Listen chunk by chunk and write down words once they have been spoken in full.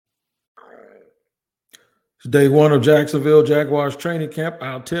It's day one of Jacksonville Jaguars training camp.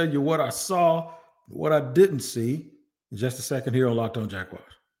 I'll tell you what I saw, what I didn't see in just a second here on Locked On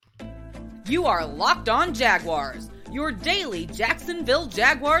Jaguars. You are Locked On Jaguars, your daily Jacksonville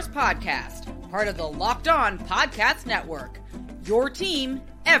Jaguars podcast, part of the Locked On Podcast Network, your team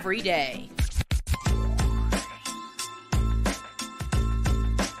every day.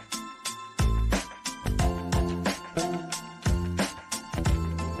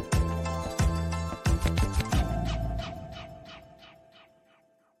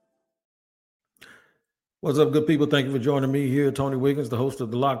 What's up, good people? Thank you for joining me here, Tony Wiggins, the host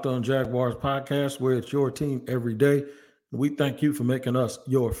of the Locked On Jaguars podcast, where it's your team every day. We thank you for making us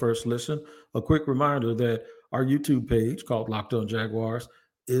your first listen. A quick reminder that our YouTube page called Locked On Jaguars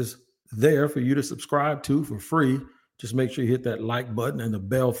is there for you to subscribe to for free. Just make sure you hit that like button and the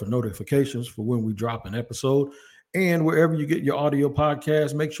bell for notifications for when we drop an episode. And wherever you get your audio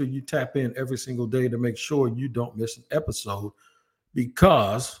podcast, make sure you tap in every single day to make sure you don't miss an episode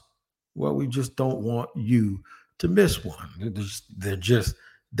because we just don't want you to miss one. They're just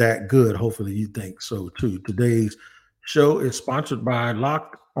that good. Hopefully you think so too. Today's show is sponsored by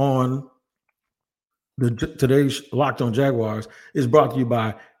Locked On. Today's Locked On Jaguars is brought to you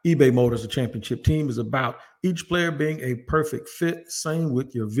by eBay Motors. The championship team is about each player being a perfect fit. Same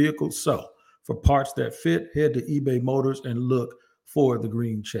with your vehicle. So for parts that fit, head to eBay Motors and look for the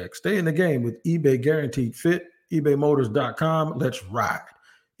green check. Stay in the game with eBay Guaranteed Fit. ebaymotors.com. Let's ride.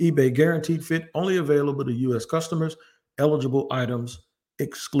 eBay Guaranteed Fit, only available to U.S. customers. Eligible items,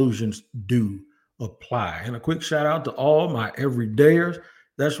 exclusions do apply. And a quick shout out to all my everydayers.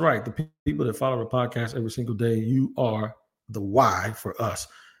 That's right, the people that follow the podcast every single day, you are the why for us.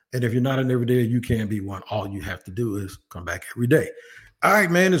 And if you're not an everyday, you can be one. All you have to do is come back every day. All right,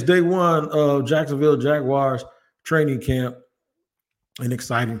 man, it's day one of Jacksonville Jaguars training camp. An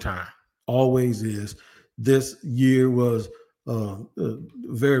exciting time. Always is. This year was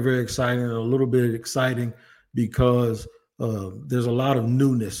very, very exciting, and a little bit exciting because there's a lot of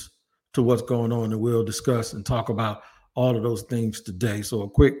newness to what's going on, and we'll discuss and talk about all of those things today. So a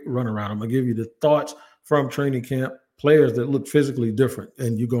quick run around. I'm going to give you the thoughts from training camp, players that look physically different,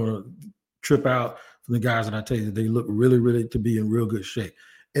 and you're going to trip out from the guys that I tell you that they look really, really to be in real good shape.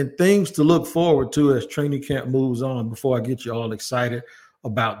 And things to look forward to as training camp moves on before I get you all excited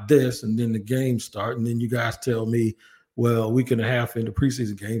about this, and then the games start, and then you guys tell me, well, a week and a half into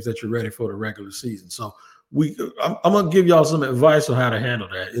preseason games that you're ready for the regular season. So I'm going to give y'all some advice on how to handle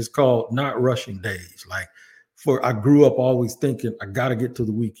that. It's called not rushing days. I grew up always thinking I got to get to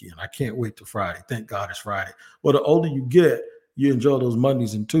the weekend. I can't wait till Friday. Thank God it's Friday. Well, the older you get, you enjoy those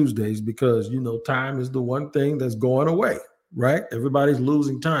Mondays and Tuesdays because, time is the one thing that's going away, right? Everybody's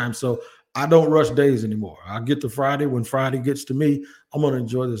losing time. So I don't rush days anymore. I get to Friday. When Friday gets to me, I'm going to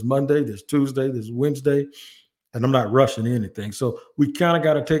enjoy this Monday, this Tuesday, this Wednesday, and I'm not rushing anything. So we kind of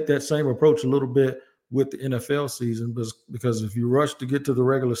got to take that same approach a little bit with the NFL season, because if you rush to get to the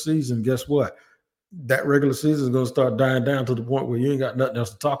regular season, guess what? That regular season is going to start dying down to the point where you ain't got nothing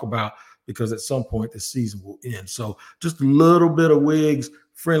else to talk about because at some point the season will end. So just a little bit of Wiggs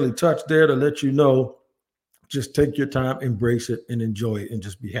friendly touch there to let you know, just take your time, embrace it, and enjoy it, and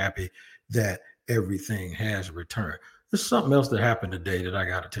just be happy that everything has returned. There's something else that happened today that I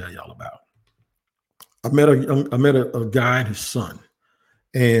got to tell y'all about. I met a guy and his son,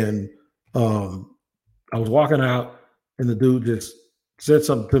 and I was walking out, and the dude just said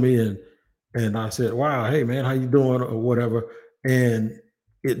something to me, and I said, "Wow, hey man, how you doing?" or whatever, and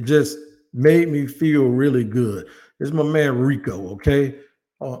it just made me feel really good. This is my man Rico, okay?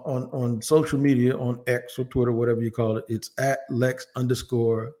 On social media, on X or Twitter, whatever you call it, it's at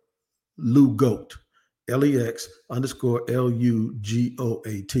Lex_Lugoat, LEX_LUGOAT.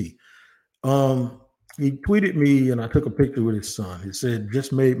 He tweeted me, and I took a picture with his son. He said,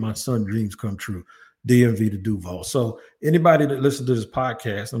 "Just made my son's dreams come true. DMV to Duval." So anybody that listens to this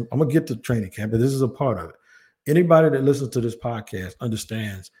podcast, I'm going to get to training camp, but this is a part of it. Anybody that listens to this podcast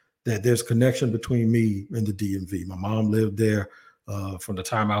understands that there's connection between me and the DMV. My mom lived there from the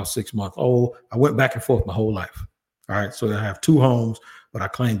time I was 6 months old. I went back and forth my whole life. All right. So I have two homes, but I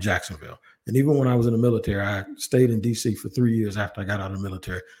claim Jacksonville. And even when I was in the military, I stayed in DC for 3 years after I got out of the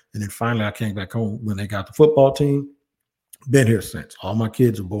military. And then finally I came back home when they got the football team. Been here since. All my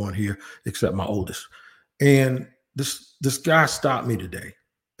kids are born here except my oldest. And this guy stopped me today.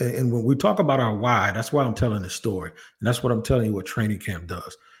 And when we talk about our why, that's why I'm telling this story. And that's what I'm telling you what training camp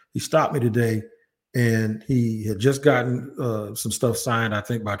does. He stopped me today, and he had just gotten some stuff signed, I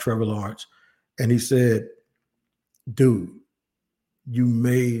think, by Trevor Lawrence. And he said, "Dude, you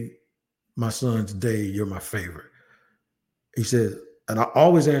made my son's day. You're my favorite." He said, and I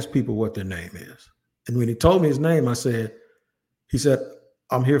always ask people what their name is. And when he told me his name, he said,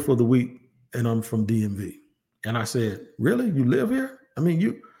 I'm here for the week and I'm from DMV. And I said, really? You live here? I mean,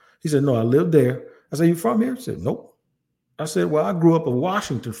 he said, no, I live there. I said, you from here? He said, nope. I said, well, I grew up a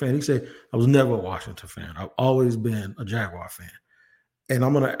Washington fan. He said, I was never a Washington fan. I've always been a Jaguar fan. And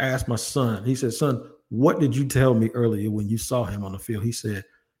I'm going to ask my son. He said, son, what did you tell me earlier when you saw him on the field? He said,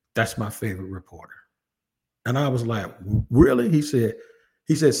 that's my favorite reporter. And I was like, really? He said,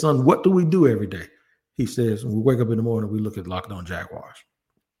 son, what do we do every day? He says, when we wake up in the morning, we look at Locked On Jaguars.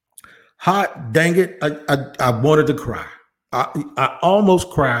 Hot dang it. I wanted to cry. I almost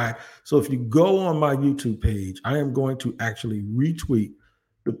cried. So if you go on my YouTube page, I am going to actually retweet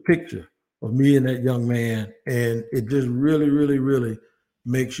the picture of me and that young man. And it just really, really, really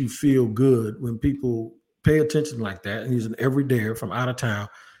makes you feel good when people pay attention like that. And he's an everydayer from out of town.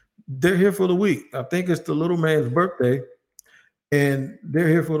 They're here for the week. I think it's the little man's birthday, and they're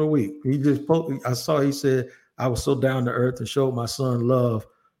here for the week. I saw, he said, I was so down to earth and showed my son love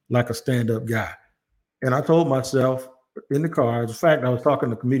like a stand-up guy. And I told myself in the car, in fact, I was talking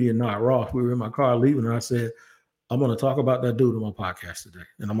to comedian Nod Ross. We were in my car leaving, and I said, I'm going to talk about that dude on my podcast today.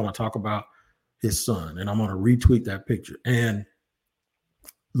 And I'm going to talk about his son, and I'm going to retweet that picture. And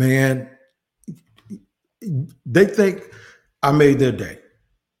man, they think I made their day.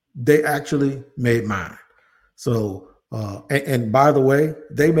 They actually made mine. So, and by the way,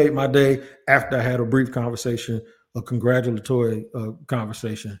 they made my day after I had a brief conversation, a congratulatory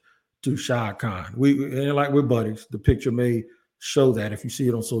conversation to Shad Khan. We're buddies. The picture may show that if you see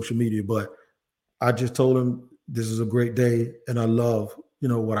it on social media, but I just told him this is a great day and I love,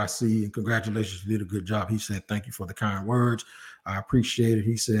 what I see, and congratulations, you did a good job. He said, thank you for the kind words. I appreciate it.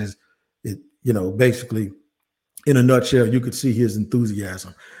 He says it, basically in a nutshell, you could see his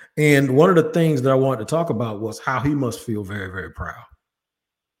enthusiasm. And one of the things that I wanted to talk about was how he must feel very, very proud.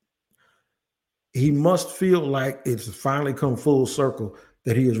 He must feel like it's finally come full circle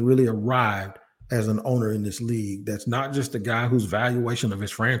that he has really arrived as an owner in this league. That's not just a guy whose valuation of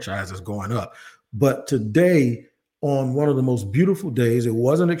his franchise is going up. But today, on one of the most beautiful days, it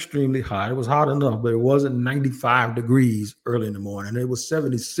wasn't extremely hot. It was hot enough, but it wasn't 95 degrees early in the morning. It was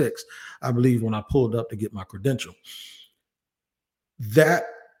 76, I believe, when I pulled up to get my credential. That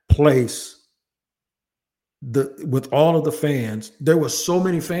place, with all of the fans, there were so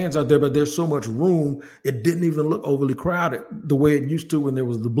many fans out there, but there's so much room, it didn't even look overly crowded the way it used to when there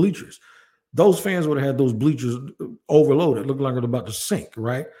was the bleachers. Those fans would have had those bleachers overloaded. It looked like it was about to sink,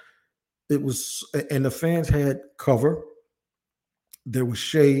 right? It was, and the fans had cover. There was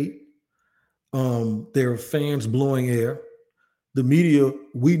shade. There were fans blowing air. The media,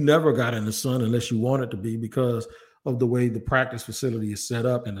 we never got in the sun unless you wanted to be, because of the way the practice facility is set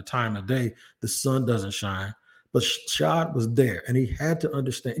up and the time of day, the sun doesn't shine. But Shad was there, and he had to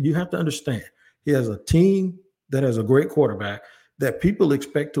understand. You have to understand, he has a team that has a great quarterback that people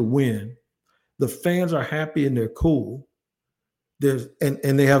expect to win. The fans are happy and they're cool.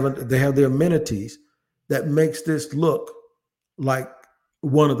 And they have their amenities that makes this look like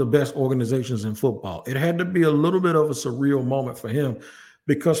one of the best organizations in football. It had to be a little bit of a surreal moment for him,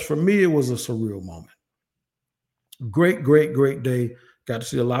 because for me, it was a surreal moment. Great, great, great day. Got to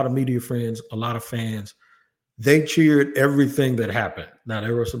see a lot of media friends, a lot of fans. They cheered everything that happened. Now,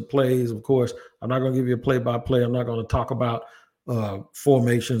 there were some plays, of course. I'm not going to give you a play-by-play. I'm not going to talk about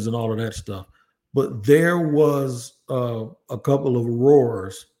formations and all of that stuff. But there was a couple of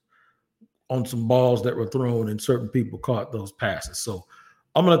roars on some balls that were thrown, and certain people caught those passes. So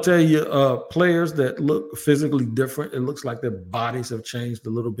I'm going to tell you players that look physically different. It looks like their bodies have changed a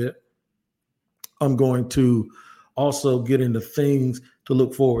little bit. I'm going to also get into things to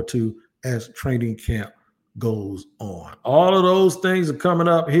look forward to as training camp goes on. All of those things are coming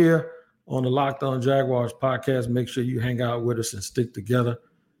up here on the Locked On Jaguars podcast. Make sure you hang out with us and stick together,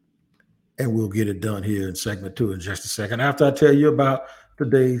 and we'll get it done here in segment 2 in just a second. After I tell you about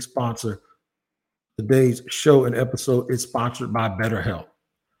today's sponsor, today's show and episode is sponsored by BetterHelp.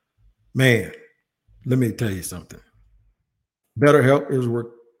 Man, let me tell you something. BetterHelp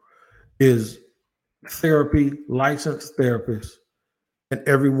is therapy, licensed therapists, and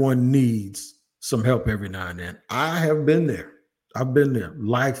everyone needs some help every now and then. I have been there. I've been there.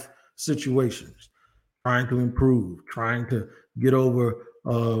 Life situations, trying to improve, trying to get over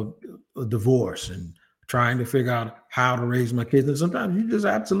a divorce, and trying to figure out how to raise my kids. And sometimes you just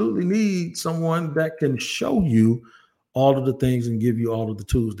absolutely need someone that can show you all of the things and give you all of the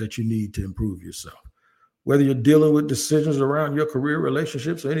tools that you need to improve yourself. Whether you're dealing with decisions around your career,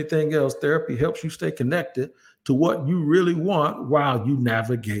 relationships, or anything else, therapy helps you stay connected to what you really want while you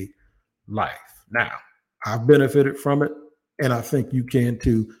navigate life. Now, I've benefited from it, and I think you can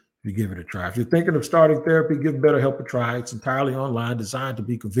too. if you give it a try. If you're thinking of starting therapy, give BetterHelp a try. It's entirely online, designed to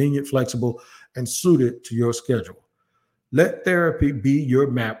be convenient, flexible, and suited to your schedule. Let therapy be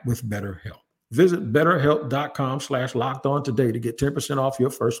your map with BetterHelp. Visit BetterHelp.com/lockedon today to get 10% off your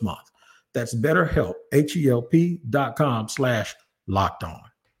first month. That's BetterHelp, HELP.com/lockedon.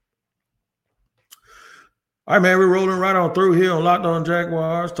 All right, man, we're rolling right on through here on Locked On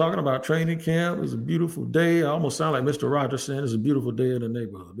Jaguars, talking about training camp. It's a beautiful day. I almost sound like Mr. Rogers saying it's a beautiful day in the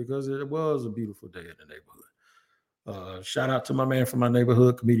neighborhood, because it was a beautiful day in the neighborhood. Shout out to my man from my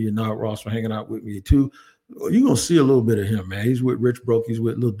neighborhood, comedian Nard Ross, for hanging out with me too. You're going to see a little bit of him, man. He's with Rich Broke. He's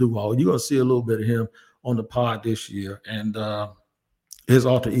with Lil Duval. You're going to see a little bit of him on the pod this year. And his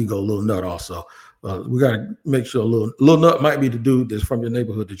alter ego, Lil Nut, also. We got to make sure Lil Nut might be the dude that's from your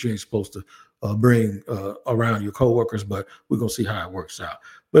neighborhood that you ain't supposed to bring around your coworkers, but we're going to see how it works out.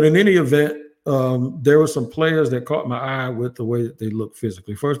 But in any event, there were some players that caught my eye with the way that they look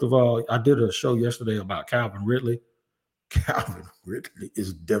physically. First of all, I did a show yesterday about Calvin Ridley. Calvin Ridley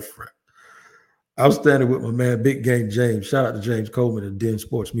is different. I was standing with my man, Big Game James. Shout out to James Coleman and Den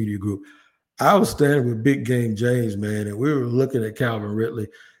Sports Media Group. I was standing with Big Game James, man, and we were looking at Calvin Ridley,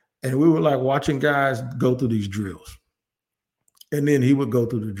 and we were like watching guys go through these drills. And then he would go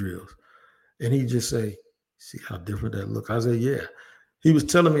through the drills, and he'd just say, see how different that looks? I said, yeah. He was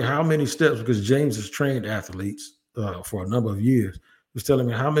telling me how many steps, because James has trained athletes for a number of years. He was telling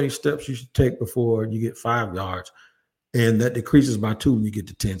me how many steps you should take before you get 5 yards, and that decreases by 2 when you get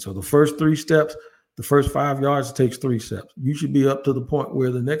to 10. So the first 3 steps, the first 5 yards, it takes 3 steps. You should be up to the point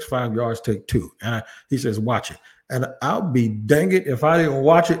where the next 5 yards take 2. And he says, watch it. And I'll be dang it if I didn't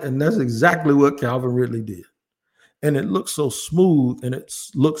watch it. And that's exactly what Calvin Ridley did. And it looks so smooth, and it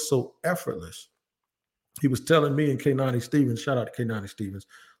looks so effortless. He was telling me and K90 Stevens, shout out to K90 Stevens,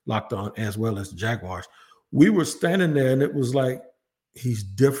 Locked On, as well as the Jaguars. We were standing there, and it was like, he's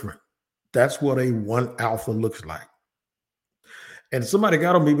different. That's what a 1 alpha looks like. And somebody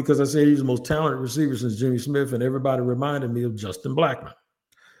got on me because I said he's the most talented receiver since Jimmy Smith, and everybody reminded me of Justin Blackmon.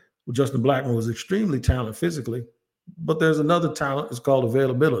 Well, Justin Blackmon was extremely talented physically, but there's another talent. It's called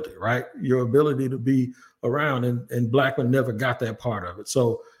availability, right? Your ability to be around, and Blackmon never got that part of it.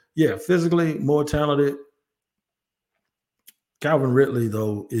 So, yeah, physically more talented. Calvin Ridley,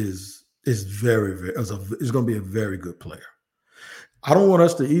 though, is very, very is going to be a very good player. I don't want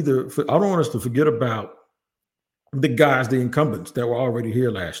us to forget about the guys, the incumbents that were already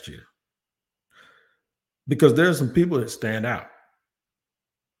here last year, because there's some people that stand out.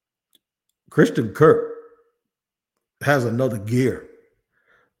 Christian Kirk has another gear.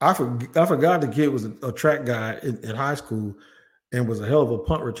 I forgot the kid was a track guy in high school and was a hell of a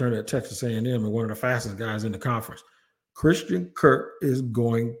punt returner at Texas A&M and one of the fastest guys in the conference. Christian Kirk is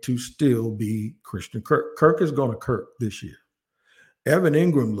going to still be Christian Kirk. Kirk is going to Kirk this year. Evan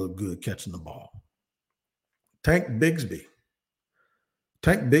Ingram looked good catching the ball. Tank Bigsby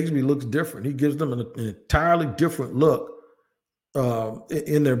looks different. He gives them an entirely different look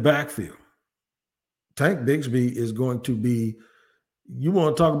in their backfield. Tank Bigsby is going to be, you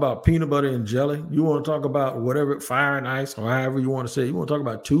want to talk about peanut butter and jelly? You want to talk about whatever, fire and ice, or however you want to say it. You want to talk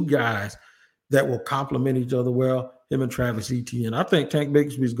about 2 guys that will complement each other well, him and Travis Etienne. I think Tank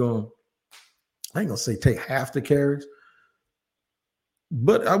Bigsby's going, I ain't going to say take half the carries,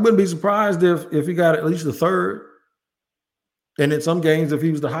 but I wouldn't be surprised if he got at least a third. And in some games, if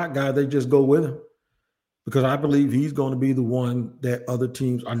he was the hot guy, they just go with him, because I believe he's going to be the one that other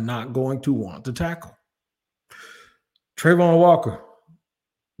teams are not going to want to tackle. Trayvon Walker,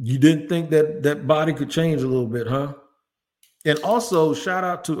 you didn't think that body could change a little bit, huh? And also, shout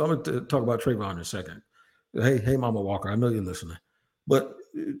out to, I'm going to talk about Trayvon in a second. Hey, Mama Walker, I know you're listening. But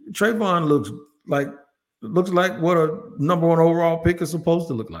Trayvon looks like what a number 1 overall pick is supposed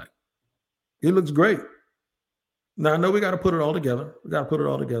to look like. He looks great. Now, I know we got to put it all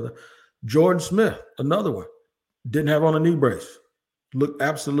together. Jordan Smith, another one, didn't have on a knee brace. Looked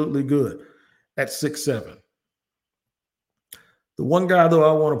absolutely good at 6'7". The one guy, though,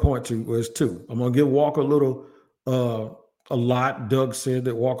 I want to point to was 2. I'm going to give Walker a lot. Doug said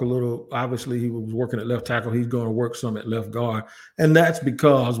that Walker obviously he was working at left tackle. He's going to work some at left guard. And that's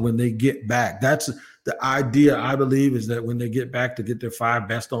because when they get back, that's the idea, I believe, is that when they get back to get their 5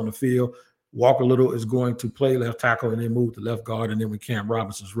 best on the field, Walker Little is going to play left tackle and then move to left guard. And then when Cam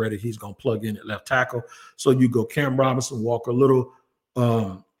Robinson's ready, he's going to plug in at left tackle. So you go Cam Robinson, Walker Little,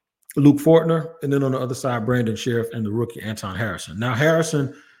 Luke Fortner, and then on the other side, Brandon Sheriff and the rookie Anton Harrison. Now,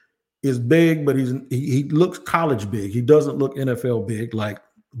 Harrison is big, but he looks college big. He doesn't look NFL big like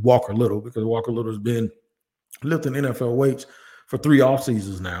Walker Little, because Walker Little has been lifting NFL weights for 3 off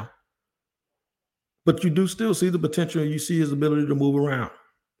seasons now. But you do still see the potential. You see his ability to move around.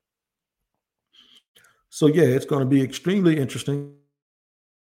 So, yeah, it's going to be extremely interesting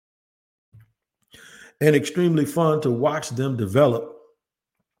and extremely fun to watch them develop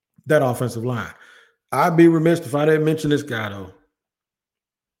that offensive line. I'd be remiss if I didn't mention this guy, though.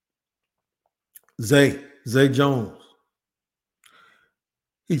 Zay Jones.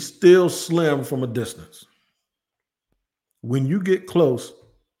 He's still slim from a distance. When you get close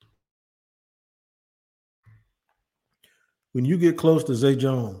to Zay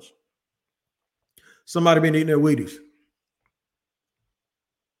Jones, somebody been eating their Wheaties.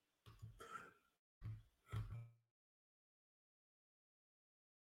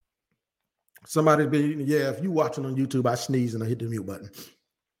 Somebody's been eating, if you watching on YouTube, I sneeze and I hit the mute button.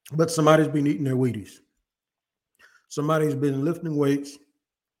 But somebody's been eating their Wheaties. Somebody's been lifting weights,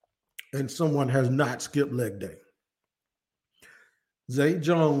 and someone has not skipped leg day. Zay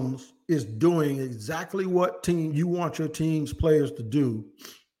Jones is doing exactly what team you want your team's players to do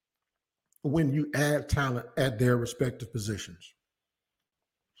when you add talent at their respective positions.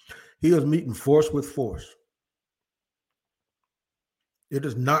 He is meeting force with force. It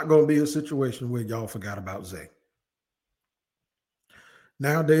is not going to be a situation where y'all forgot about Zay.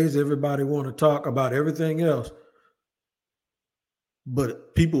 Nowadays, everybody want to talk about everything else,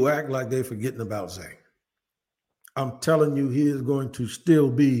 but people act like they're forgetting about Zay. I'm telling you, he is going to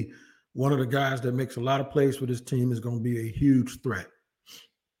still be one of the guys that makes a lot of plays for this team, is going to be a huge threat.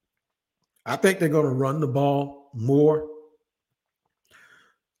 I think they're going to run the ball more.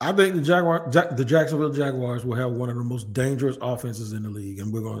 I think the Jacksonville Jaguars will have one of the most dangerous offenses in the league,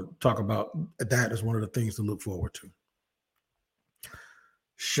 and we're going to talk about that as one of the things to look forward to.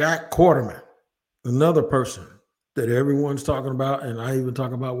 Shaq Quarterman, another person that everyone's talking about, and I even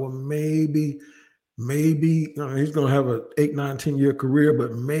talk about, well, maybe he's going to have an 8, 9, 10-year career,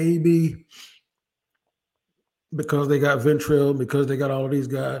 but maybe because they got Ventrell, because they got all of these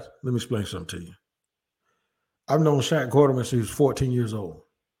guys. Let me explain something to you. I've known Shaq Quarterman since he was 14 years old.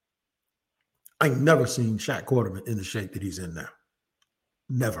 I ain't never seen Shaq Quarterman in the shape that he's in now.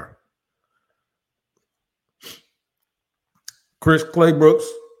 Never. Chris Claybrooks,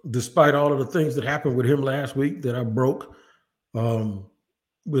 despite all of the things that happened with him last week that I broke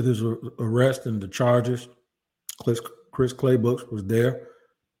with his arrest and the charges, Chris Claybrooks was there.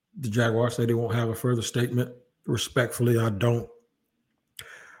 The Jaguars say they won't have a further statement. Respectfully, I don't.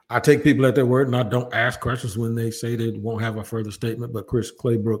 I take people at their word, and I don't ask questions when they say they won't have a further statement. But Chris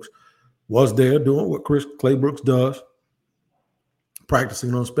Claybrooks was there doing what Chris Claybrooks does,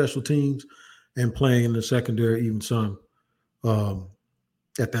 practicing on special teams and playing in the secondary, even some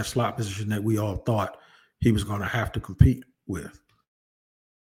at that slot position that we all thought he was going to have to compete with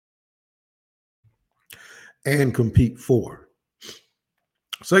and compete for.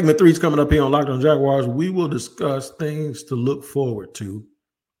 Segment 3 is coming up here on Locked On Jaguars. We will discuss things to look forward to.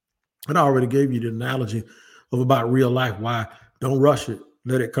 And I already gave you the analogy of about real life. Why? Don't rush it.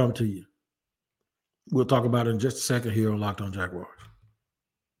 Let it come to you. We'll talk about it in just a second here on Locked On Jaguars.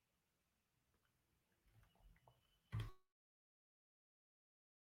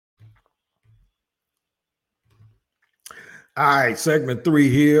 All right, segment 3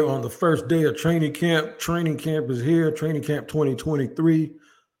 here on the first day of training camp. Training camp is here, training camp 2023,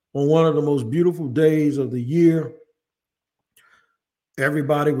 on one of the most beautiful days of the year.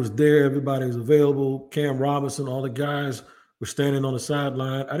 Everybody was there. Everybody was available. Cam Robinson, all the guys were standing on the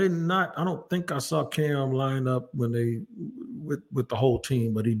sideline. I don't think I saw Cam line up when with the whole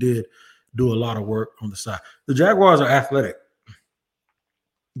team, but he did do a lot of work on the side. The Jaguars are athletic.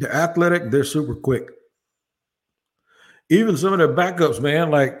 They're athletic. They're super quick. Even some of their backups,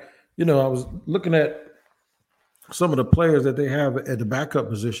 man, I was looking at some of the players that they have at the backup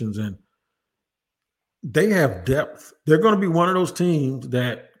positions, and they have depth. They're going to be one of those teams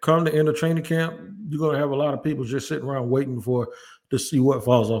that come to end of training camp, you're going to have a lot of people just sitting around waiting to see what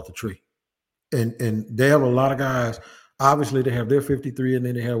falls off the tree. And they have a lot of guys. Obviously, they have their 53, and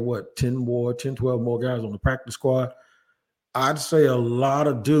then they have 10, 12 more guys on the practice squad. I'd say a lot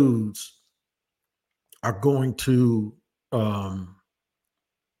of dudes are going to a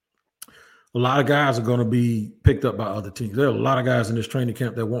lot of guys are going to be picked up by other teams. There are a lot of guys in this training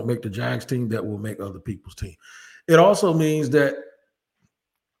camp that won't make the Jags team that will make other people's team. It also means that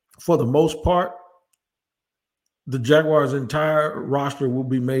for the most part, the Jaguars' entire roster will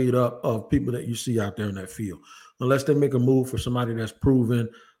be made up of people that you see out there in that field, unless they make a move for somebody that's proven,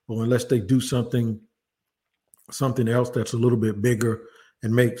 or unless they do something else that's a little bit bigger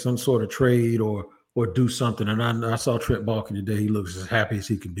and make some sort of trade or do something. And I saw Trent Baalke today. He looks as happy as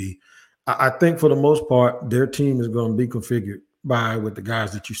he can be. I think for the most part, their team is going to be configured with the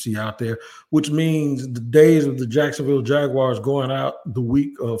guys that you see out there, which means the days of the Jacksonville Jaguars going out the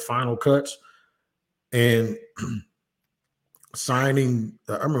week of final cuts, And signing,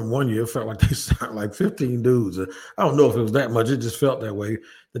 I remember one year it felt like they signed like 15 dudes. I don't know if it was that much. It just felt that way,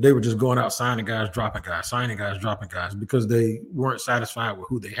 that they were just going out signing guys, dropping guys, signing guys, dropping guys, because they weren't satisfied with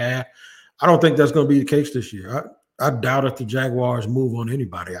who they had. I don't think that's going to be the case this year. I doubt if the Jaguars move on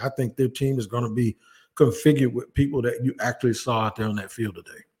anybody. I think their team is going to be configured with people that you actually saw out there on that field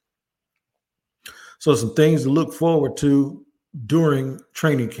today. So some things to look forward to during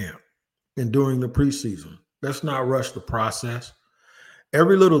training camp and during the preseason. Let's not rush the process.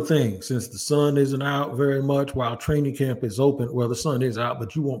 Every little thing, since the sun isn't out very much while training camp is open, well, the sun is out,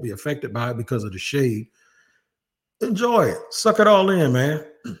 but you won't be affected by it because of the shade. Enjoy it. Suck it all in, man.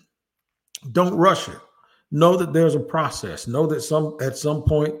 Don't rush it. Know that there's a process. Know that at some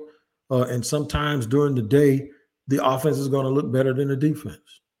point and sometimes during the day, the offense is going to look better than the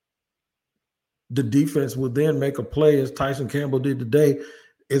defense. The defense will then make a play, as Tyson Campbell did today.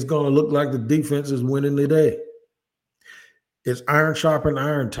 It's going to look like the defense is winning the day. It's iron sharpen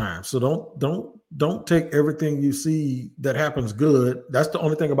iron time. So don't take everything you see that happens good. That's the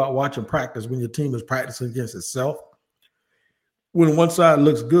only thing about watching practice when your team is practicing against itself. When one side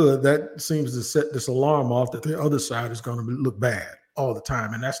looks good, that seems to set this alarm off that the other side is going to look bad all the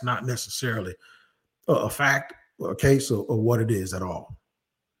time. And that's not necessarily a fact, a case, or what it is at all.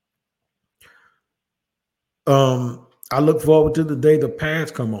 I look forward to the day the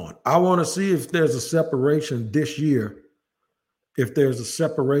pads come on. I want to see if there's a separation this year, if there's a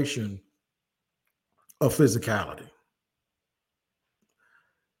separation of physicality.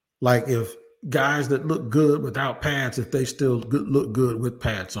 Like if guys that look good without pads, if they still look good with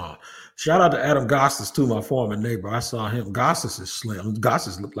pads on. Shout out to Adam Gossis, too, my former neighbor. I saw him. Gossis is slim.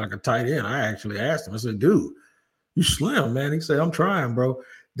 Gossis looked like a tight end. I actually asked him. I said, dude, you slim, man. He said, I'm trying, bro.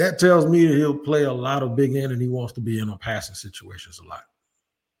 That tells me that he'll play a lot of big end and he wants to be in on passing situations a lot.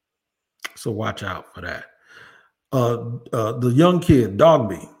 So watch out for that. The young kid,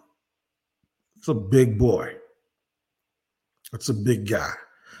 Dogby, it's a big boy. It's a big guy.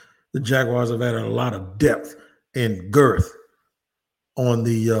 The Jaguars have added a lot of depth and girth on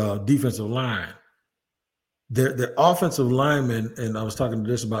the defensive line. Their offensive linemen, and I was talking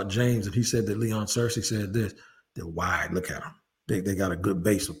to this about James, and he said that Leon Searcy said this, they're wide. Look at them. They got a good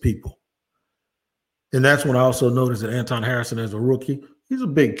base of people. And that's when I also noticed that Anton Harrison as a rookie, he's a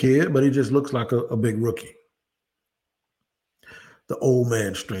big kid, but he just looks like a big rookie. The old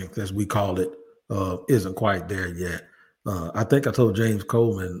man strength, as we call it, isn't quite there yet. I think I told James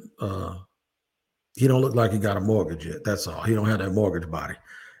Coleman he don't look like he got a mortgage yet. That's all. He don't have that mortgage body.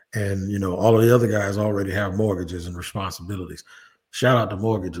 And, all of the other guys already have mortgages and responsibilities. Shout out to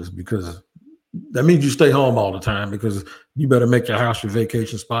mortgages, because that means you stay home all the time, because you better make your house your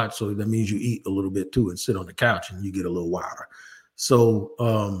vacation spot. So that means you eat a little bit too and sit on the couch and you get a little wilder.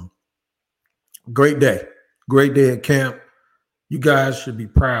 So great day at camp. You guys should be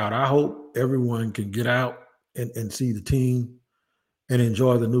proud. I hope everyone can get out and see the team and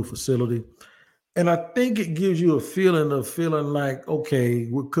enjoy the new facility. And I think it gives you a feeling of feeling like, okay,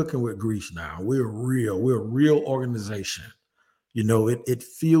 we're cooking with grease now. We're a real organization. It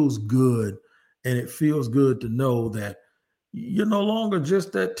feels good. And it feels good to know that you're no longer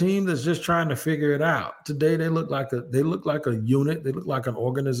just that team that's just trying to figure it out. Today, they look like a unit. They look like an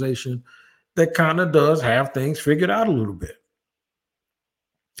organization that kind of does have things figured out a little bit.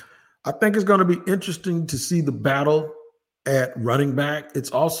 I think it's going to be interesting to see the battle at running back. It's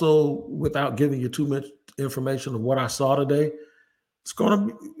also, without giving you too much information of what I saw today, it's going to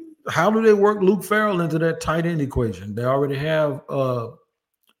be, how do they work Luke Farrell into that tight end equation? They already have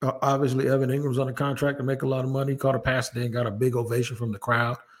obviously Evan Ingram's on a contract to make a lot of money. Caught a pass today and got a big ovation from the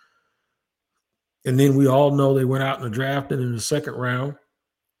crowd. And then we all know they went out in the draft, and in the second round,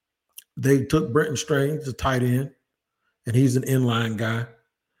 they took Brenton Strange, the tight end, and he's an inline guy.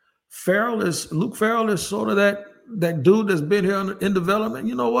 Luke Farrell is sort of that dude that's been here in development.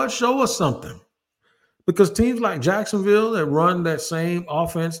 You know what? Show us something. Because teams like Jacksonville that run that same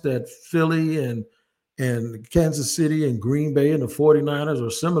offense that Philly and Kansas City and Green Bay and the 49ers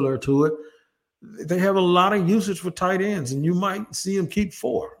are similar to it, they have a lot of usage for tight ends, and you might see them keep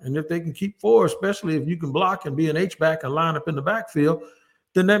 4. And if they can keep 4, especially if you can block and be an H-back and line up in the backfield,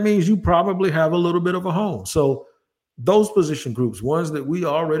 then that means you probably have a little bit of a home. So those position groups, ones that we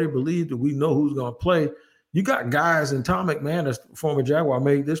already believe that we know who's going to play, you got guys, and Tom McMahon, the former Jaguar,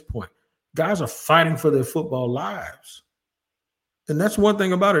 made this point. Guys are fighting for their football lives. And that's one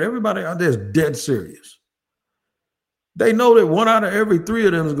thing about it. Everybody out there is dead serious. They know that 1 out of every 3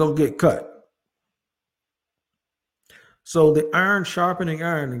 of them is going to get cut. So the iron sharpening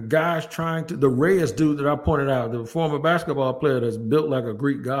iron, and guys trying to, the Reyes dude that I pointed out, the former basketball player that's built like a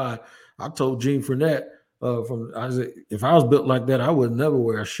Greek god. I told Gene Fournette I said, if I was built like that, I would never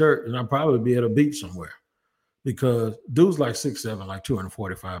wear a shirt, and I'd probably be at a beach somewhere, because dude's like 6'7", like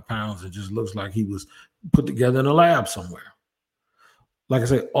 245 pounds, and just looks like he was put together in a lab somewhere. Like I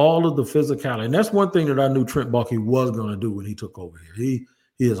say, all of the physicality, and that's one thing that I knew Trent Baalke was going to do when he took over here.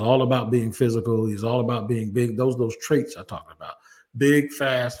 He is all about being physical. He's all about being big. Those traits I talked about: big,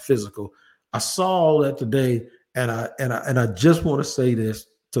 fast, physical. I saw all that today, and I just want to say this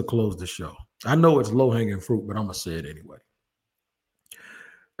to close the show. I know it's low hanging fruit, but I'm gonna say it anyway.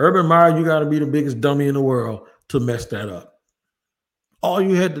 Urban Meyer, you got to be the biggest dummy in the world to mess that up. All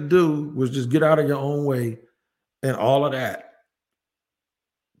you had to do was just get out of your own way, and all of that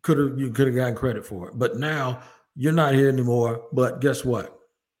you could have gotten credit for it. But now you're not here anymore. But guess what?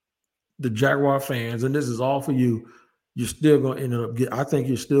 The Jaguar fans, and this is all for you, you're still going to end up I think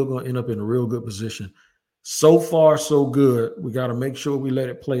you're still going to end up in a real good position. So far, so good. We got to make sure we let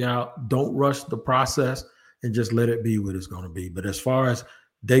it play out. Don't rush the process, and just let it be what it's going to be. But as far as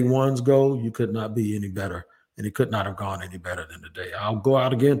day ones go, you could not be any better, and it could not have gone any better than today. I'll go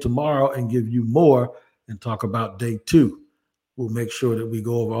out again tomorrow and give you more and talk about day two. We'll make sure that we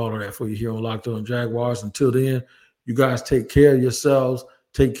go over all of that for you here on Locked On Jaguars. Until then, you guys take care of yourselves,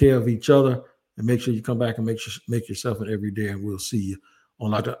 take care of each other, and make sure you come back and make yourself an everyday, and we'll see you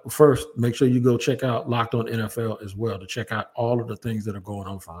on Locked On. First, make sure you go check out Locked On NFL as well, to check out all of the things that are going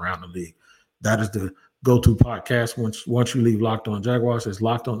on from around the league. That is the go-to podcast once you leave Locked On Jaguars. It's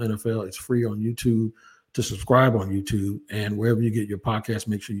Locked On NFL. It's free on YouTube to subscribe on YouTube, and wherever you get your podcast,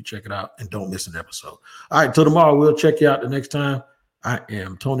 make sure you check it out and don't miss an episode. All right, till tomorrow, we'll check you out the next time. I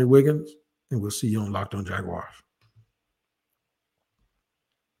am Tony Wiggins, and we'll see you on Locked On Jaguars.